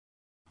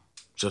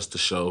just to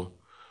show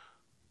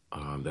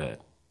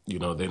that,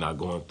 they're not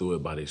going through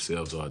it by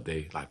themselves all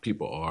day. Like,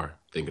 people are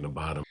thinking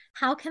about them.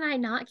 How can I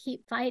not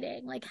keep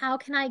fighting? Like, how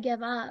can I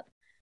give up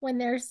when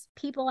there's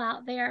people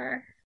out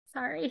there?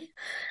 Sorry,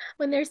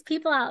 when there's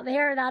people out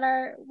there that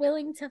are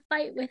willing to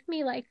fight with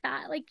me like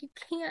that. Like, you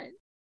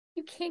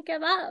can't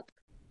give up.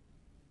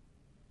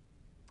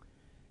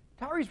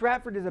 Tyrece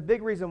Radford is a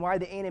big reason why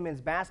the A&M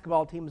men's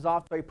basketball team is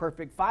off to a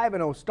perfect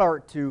 5-0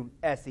 start to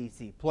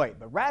SEC play.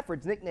 But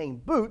Radford's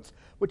nickname Boots,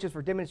 which is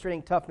for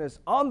demonstrating toughness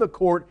on the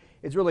court,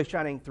 is really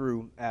shining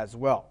through as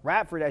well.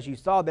 Radford, as you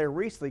saw there,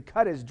 recently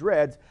cut his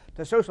dreads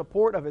to show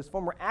support of his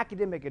former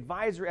academic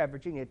advisor at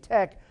Virginia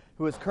Tech,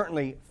 who is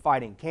currently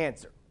fighting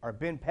cancer. Our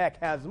Ben Peck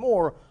has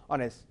more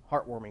on his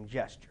heartwarming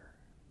gesture.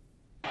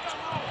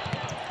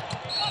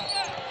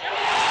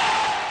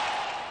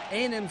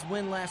 A&M's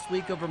win last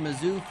week over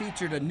Mizzou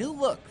featured a new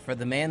look for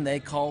the man they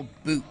call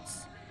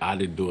Boots. I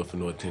didn't do it for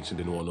no attention,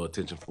 didn't want no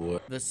attention for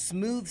it. The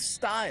smooth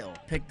style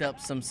picked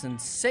up some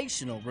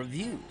sensational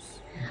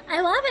reviews.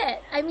 I love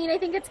it. I mean, I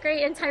think it's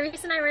great. And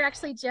Tyrese and I were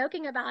actually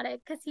joking about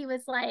it because he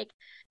was like,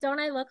 don't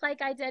I look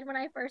like I did when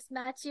I first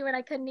met you and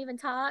I couldn't even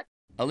talk?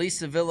 Elise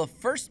Sevilla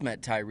first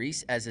met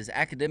Tyrese as his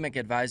academic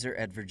advisor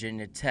at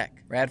Virginia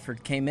Tech.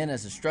 Radford came in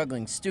as a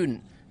struggling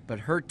student, but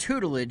her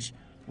tutelage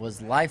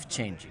was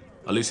life-changing.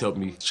 Elise helped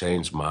me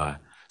change my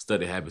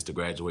study habits to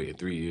graduate in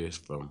 3 years.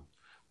 From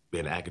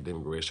being an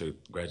academic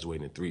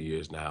graduating in 3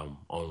 years, now I'm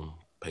on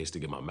pace to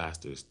get my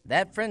master's.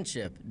 That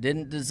friendship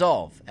didn't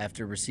dissolve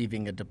after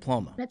receiving a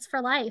diploma. It's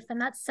for life, and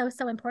that's so,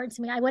 so important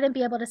to me. I wouldn't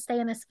be able to stay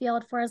in this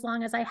field for as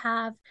long as I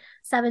have,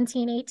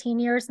 17, 18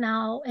 years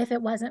now, if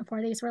it wasn't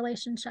for these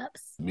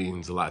relationships. It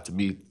means a lot to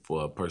me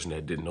for a person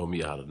that didn't know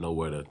me out of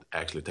nowhere to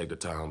actually take the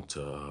time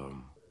to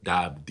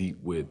dive deep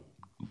with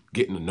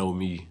getting to know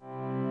me.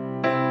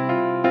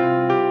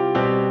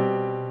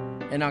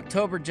 In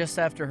October, just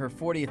after her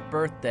 40th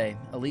birthday,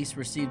 Elise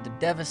received a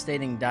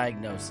devastating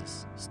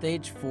diagnosis,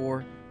 stage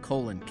 4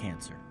 colon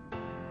cancer.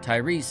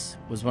 Tyrece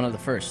was one of the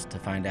first to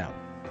find out.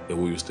 If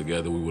we was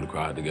together, we would have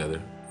cried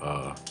together.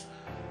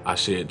 I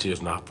shed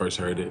tears when I first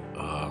heard it.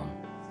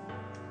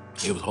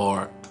 It was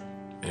hard,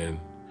 and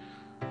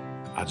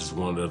I just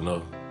wanted to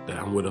know that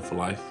I'm with her for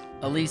life.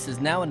 Elise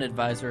is now an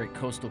advisor at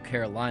Coastal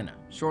Carolina.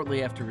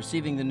 Shortly after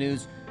receiving the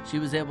news, she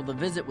was able to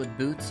visit with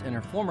Boots and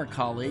her former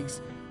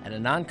colleagues at a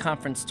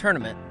non-conference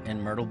tournament in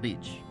Myrtle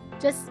Beach.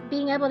 Just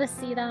being able to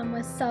see them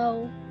was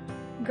so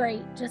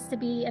great, just to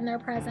be in their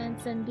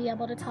presence and be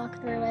able to talk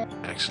through it.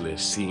 Actually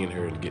seeing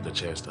her and getting a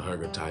chance to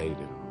hug her tight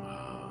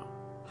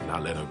and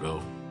not let her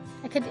go.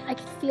 I could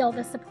feel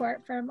the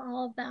support from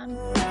all of them.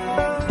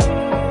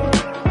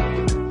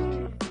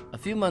 A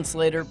few months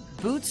later,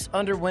 Boots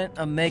underwent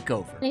a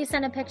makeover. He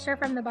sent a picture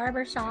from the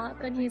barber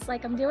shop and he's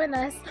like, I'm doing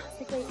this. I was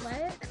like, wait,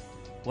 what?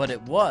 What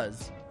it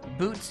was,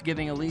 Boots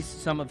giving Elise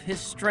some of his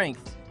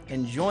strength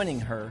and joining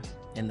her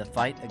in the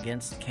fight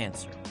against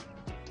cancer.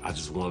 I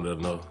just wanted her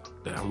to know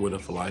that I'm with her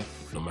for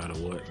life, no matter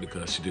what,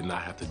 because she did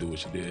not have to do what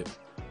she did.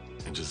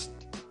 And just,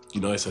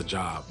 it's a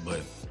job,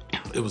 but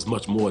it was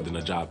much more than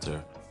a job to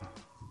her.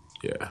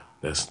 Yeah,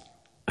 that's,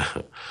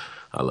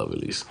 I love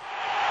Elise.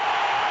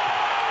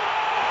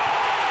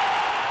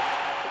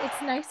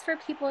 It's nice for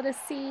people to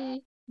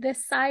see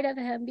this side of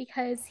him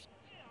because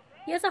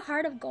he has a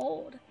heart of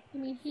gold. I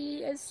mean, he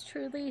is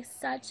truly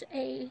such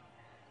a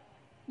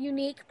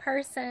unique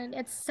person.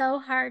 It's so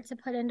hard to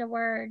put into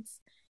words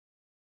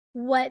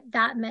what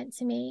that meant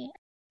to me.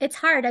 It's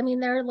hard. I mean,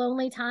 there are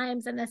lonely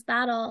times in this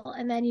battle,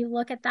 and then you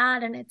look at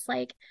that and it's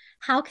like,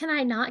 how can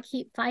I not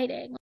keep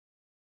fighting?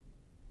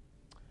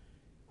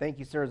 Thank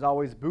you, sir. As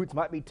always, Boots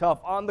might be tough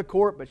on the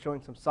court, but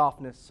showing some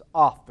softness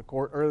off the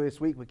court. Earlier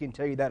this week, we can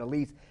tell you that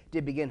Elise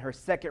did begin her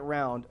second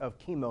round of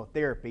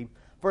chemotherapy.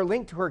 For a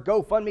link to her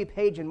GoFundMe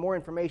page and more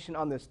information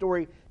on this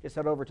story, just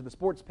head over to the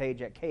sports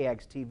page at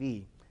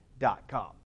kxtv.com.